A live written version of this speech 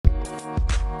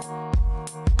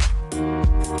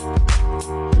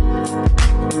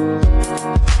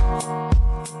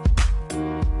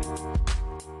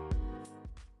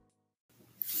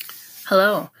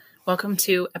Welcome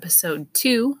to episode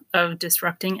 2 of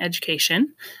Disrupting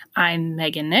Education. I'm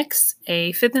Megan Nix,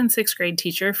 a 5th and 6th grade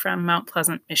teacher from Mount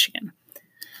Pleasant, Michigan.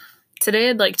 Today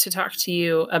I'd like to talk to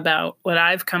you about what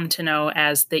I've come to know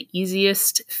as the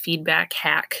easiest feedback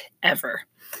hack ever.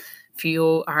 If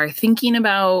you are thinking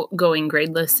about going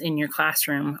gradeless in your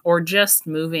classroom or just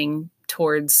moving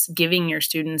towards giving your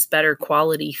students better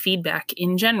quality feedback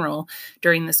in general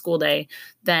during the school day,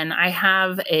 then I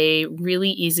have a really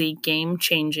easy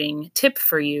game-changing tip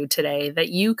for you today that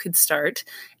you could start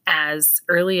as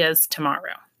early as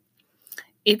tomorrow.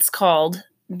 It's called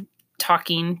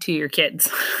talking to your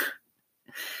kids.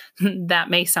 That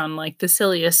may sound like the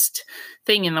silliest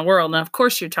thing in the world. And of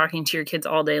course, you're talking to your kids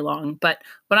all day long. But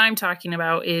what I'm talking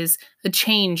about is a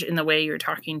change in the way you're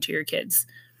talking to your kids.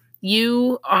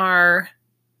 You are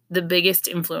the biggest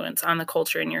influence on the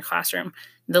culture in your classroom.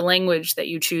 The language that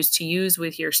you choose to use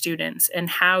with your students and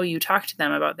how you talk to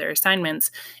them about their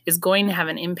assignments is going to have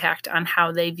an impact on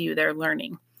how they view their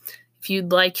learning. If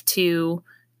you'd like to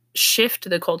shift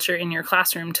the culture in your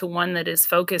classroom to one that is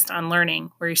focused on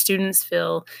learning, where your students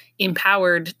feel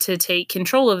empowered to take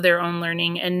control of their own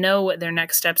learning and know what their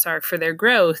next steps are for their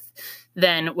growth,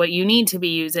 then what you need to be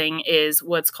using is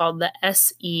what's called the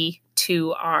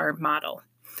SE2R model.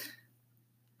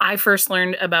 I first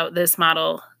learned about this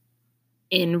model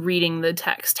in reading the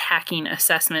text Hacking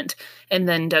Assessment and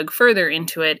then dug further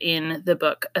into it in the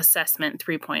book Assessment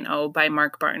 3.0 by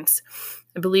Mark Barnes.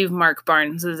 I believe Mark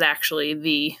Barnes is actually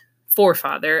the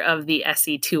forefather of the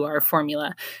SE2R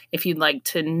formula. If you'd like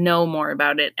to know more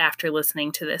about it after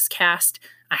listening to this cast,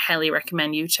 I highly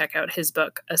recommend you check out his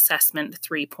book Assessment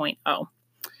 3.0.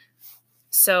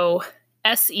 So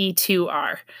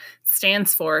SE2R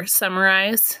stands for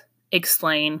Summarize,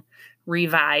 Explain,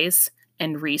 Revise,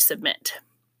 and Resubmit.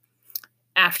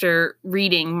 After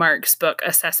reading Mark's book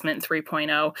Assessment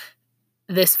 3.0,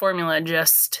 this formula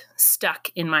just stuck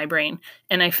in my brain,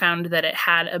 and I found that it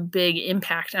had a big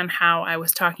impact on how I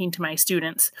was talking to my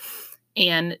students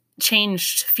and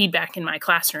changed feedback in my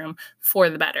classroom for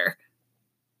the better.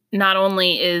 Not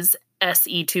only is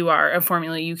SE2R a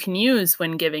formula you can use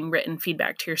when giving written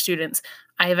feedback to your students,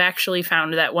 I have actually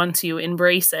found that once you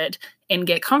embrace it and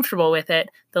get comfortable with it,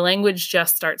 the language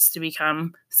just starts to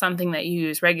become something that you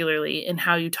use regularly in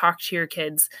how you talk to your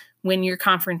kids when you're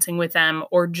conferencing with them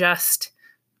or just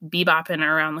bebopping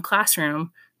around the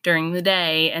classroom during the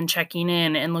day and checking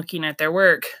in and looking at their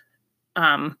work.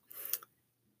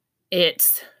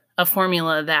 It's a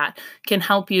formula that can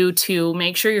help you to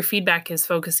make sure your feedback is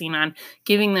focusing on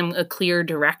giving them a clear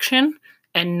direction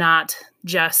and not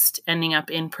just ending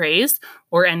up in praise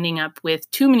or ending up with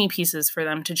too many pieces for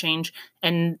them to change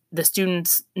and the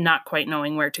students not quite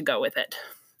knowing where to go with it.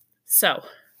 So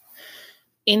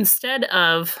instead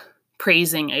of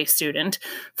praising a student,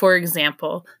 for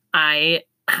example, I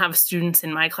have students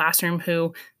in my classroom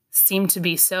who seem to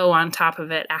be so on top of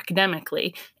it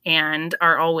academically and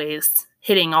are always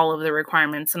hitting all of the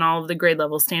requirements and all of the grade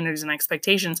level standards and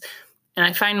expectations. And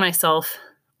I find myself,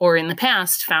 or in the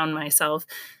past found myself,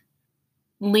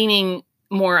 leaning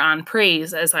more on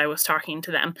praise as I was talking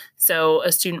to them. So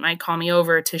a student might call me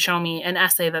over to show me an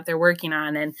essay that they're working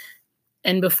on,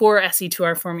 and before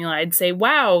SE2R formula, I'd say,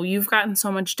 wow, you've gotten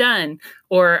so much done,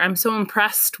 or I'm so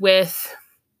impressed with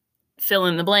fill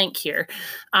in the blank here.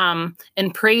 And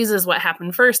praise is what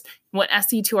happened first. What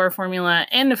SE2R formula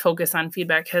and a focus on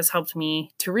feedback has helped me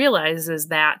to realize is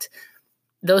that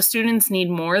those students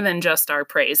need more than just our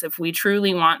praise. If we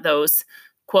truly want those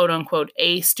quote unquote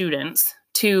A students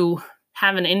to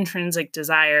have an intrinsic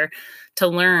desire to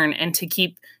learn and to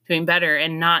keep doing better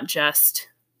and not just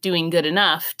doing good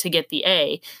enough to get the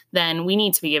A, then we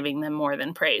need to be giving them more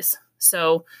than praise.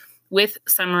 So with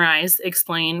Summarize,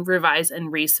 Explain, Revise,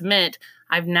 and Resubmit,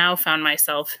 I've now found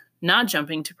myself not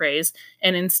jumping to praise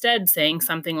and instead saying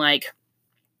something like,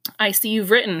 I see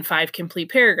you've written 5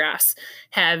 complete paragraphs.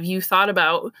 Have you thought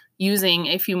about using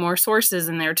a few more sources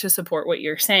in there to support what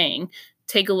you're saying?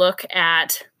 Take a look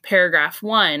at paragraph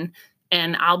 1,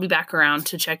 and I'll be back around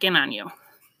to check in on you.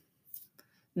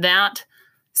 That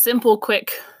simple,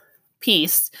 quick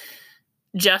piece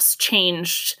just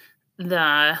changed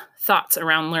the thoughts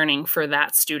around learning for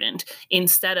that student.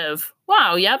 Instead of,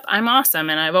 wow, yep, I'm awesome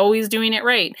and I'm always doing it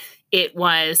right, it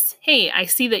was, hey, I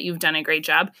see that you've done a great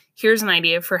job. Here's an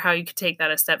idea for how you could take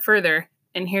that a step further,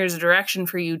 and here's a direction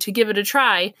for you to give it a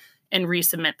try and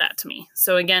resubmit that to me.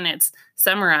 So again, it's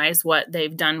summarize what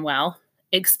they've done well,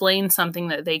 explain something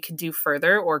that they could do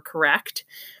further or correct,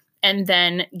 and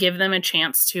then give them a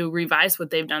chance to revise what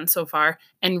they've done so far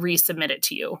and resubmit it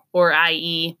to you, or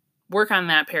i.e., work on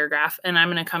that paragraph, and I'm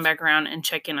going to come back around and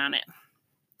check in on it.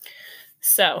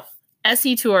 So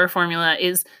SE2R formula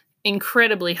is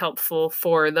incredibly helpful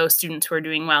for those students who are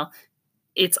doing well.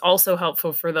 It's also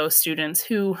helpful for those students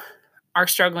who are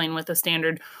struggling with a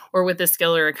standard or with a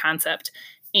skill or a concept.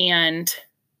 And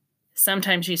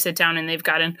sometimes you sit down and they've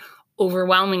got an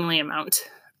overwhelmingly amount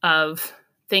of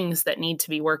things that need to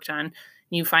be worked on.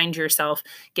 You find yourself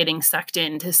getting sucked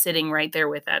into sitting right there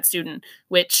with that student,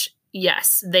 which,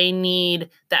 yes, they need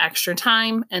the extra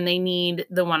time and they need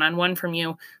the one-on-one from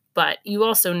you, but you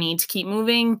also need to keep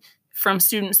moving from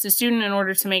students to student in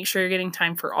order to make sure you're getting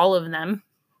time for all of them,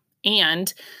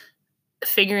 and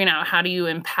figuring out how do you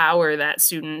empower that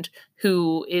student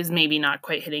who is maybe not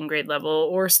quite hitting grade level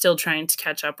or still trying to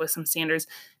catch up with some standards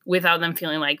without them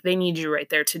feeling like they need you right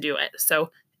there to do it.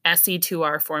 So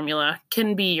SE2R formula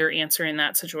can be your answer in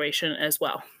that situation as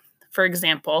well. For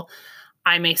example,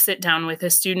 I may sit down with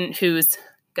a student who's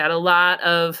got a lot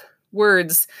of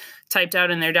words typed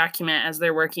out in their document as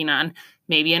they're working on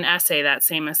maybe an essay, that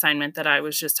same assignment that I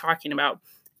was just talking about.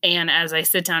 And as I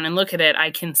sit down and look at it, I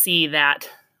can see that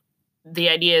the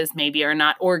ideas maybe are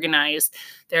not organized.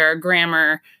 There are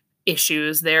grammar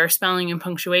issues. There are spelling and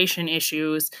punctuation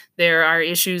issues. There are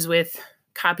issues with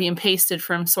copy and pasted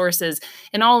from sources,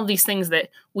 and all of these things that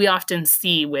we often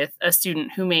see with a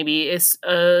student who maybe is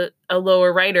a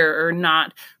lower writer or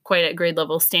not quite at grade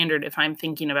level standard if I'm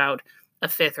thinking about a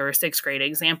 5th or a 6th grade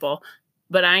example.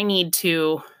 But I need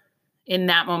to, in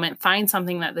that moment, find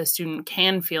something that the student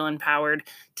can feel empowered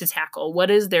to tackle. What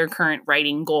is their current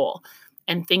writing goal?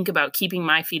 And think about keeping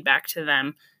my feedback to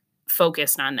them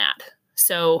focused on that.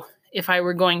 So if I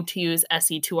were going to use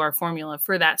SE2R formula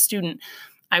for that student,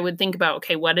 I would think about,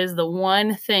 okay, what is the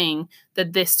one thing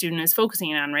that this student is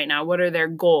focusing on right now? What are their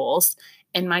goals?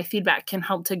 And my feedback can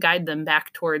help to guide them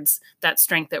back towards that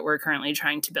strength that we're currently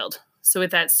trying to build. So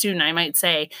with that student, I might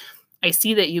say, I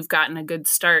see that you've gotten a good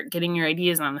start getting your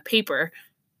ideas on the paper.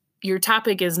 Your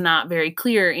topic is not very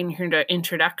clear in your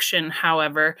introduction,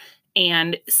 however,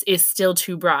 and is still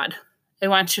too broad. I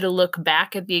want you to look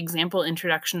back at the example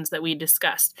introductions that we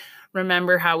discussed.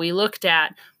 Remember how we looked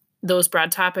at those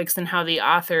broad topics and how the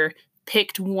author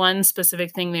picked one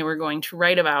specific thing they were going to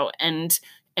write about and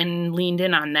leaned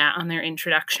in on that on their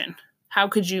introduction. How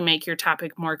could you make your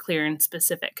topic more clear and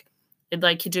specific? I'd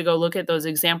like you to go look at those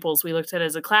examples we looked at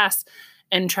as a class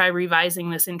and try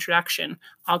revising this introduction.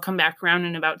 I'll come back around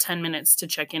in about 10 minutes to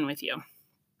check in with you.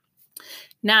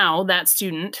 Now that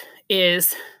student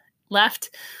is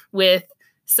left with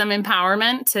some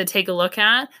empowerment to take a look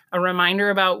at, a reminder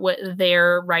about what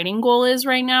their writing goal is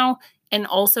right now, and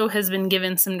also has been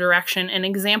given some direction and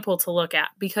example to look at.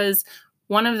 Because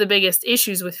one of the biggest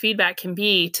issues with feedback can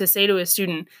be to say to a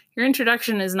student, your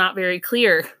introduction is not very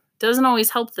clear. Doesn't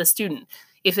always help the student.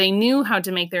 If they knew how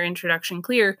to make their introduction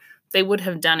clear, they would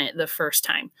have done it the first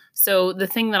time. So the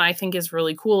thing that I think is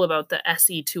really cool about the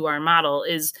SE2R model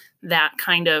is that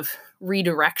kind of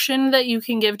redirection that you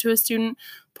can give to a student.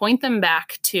 Point them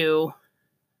back to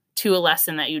a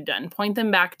lesson that you've done. Point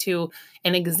them back to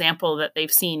an example that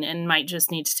they've seen and might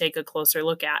just need to take a closer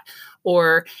look at,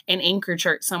 or an anchor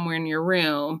chart somewhere in your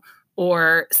room,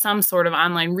 or some sort of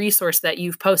online resource that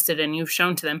you've posted and you've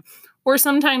shown to them. Or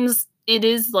sometimes it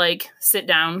is like, sit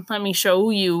down, let me show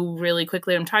you really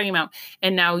quickly what I'm talking about,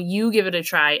 and now you give it a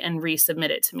try and resubmit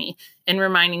it to me, and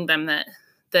reminding them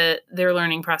that their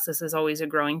learning process is always a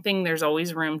growing thing. There's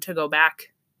always room to go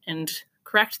back and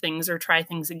correct things or try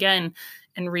things again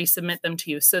and resubmit them to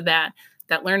you, so that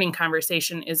that learning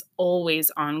conversation is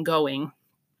always ongoing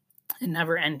and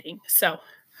never ending. So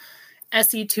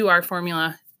SE2R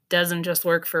formula doesn't just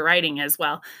work for writing as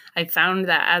well. I found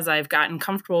that as I've gotten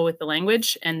comfortable with the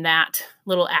language and that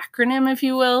little acronym, if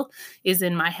you will, is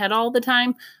in my head all the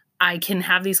time, I can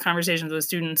have these conversations with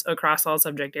students across all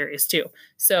subject areas too.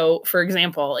 So for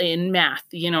example, in math,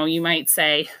 you might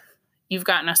say, you've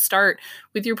gotten a start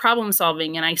with your problem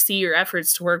solving and I see your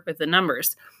efforts to work with the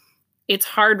numbers. It's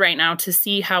hard right now to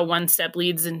see how one step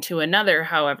leads into another,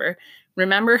 however.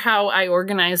 Remember how I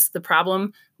organized the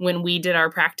problem when we did our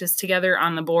practice together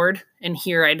on the board? And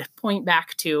here I'd point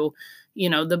back to,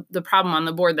 the problem on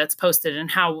the board that's posted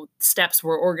and how steps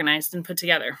were organized and put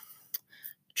together.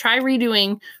 Try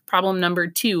redoing problem number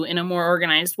 2 in a more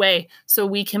organized way so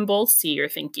we can both see your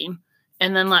thinking.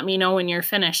 And then let me know when you're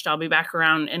finished. I'll be back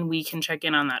around and we can check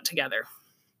in on that together.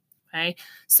 Okay?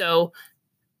 So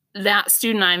that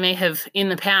student I may have in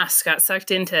the past got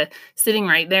sucked into sitting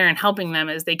right there and helping them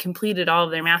as they completed all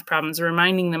of their math problems,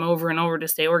 reminding them over and over to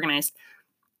stay organized.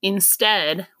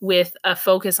 Instead, with a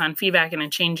focus on feedback and a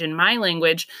change in my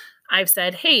language, I've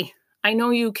said, hey, I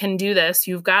know you can do this.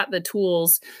 You've got the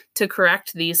tools to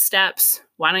correct these steps.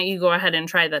 Why don't you go ahead and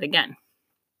try that again?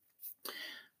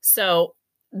 So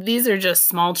these are just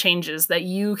small changes that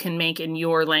you can make in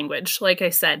your language. Like I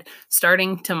said,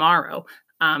 starting tomorrow,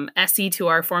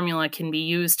 SE2R formula can be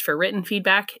used for written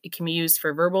feedback. It can be used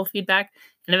for verbal feedback.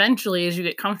 And eventually, as you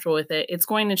get comfortable with it, it's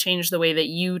going to change the way that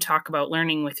you talk about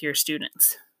learning with your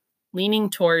students. Leaning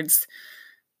towards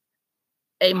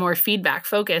a more feedback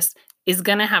focus is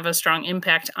going to have a strong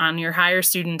impact on your higher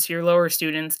students, your lower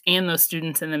students, and those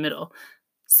students in the middle.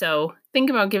 So think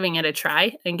about giving it a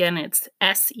try. Again, it's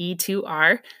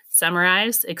SE2R,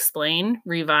 summarize, explain,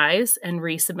 revise, and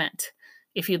resubmit.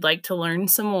 If you'd like to learn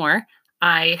some more,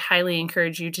 I highly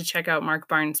encourage you to check out Mark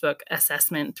Barnes' book,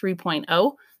 Assessment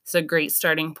 3.0. It's a great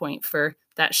starting point for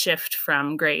that shift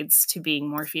from grades to being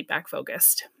more feedback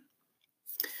focused.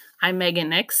 I'm Megan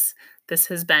Nix. This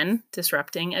has been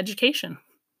Disrupting Education.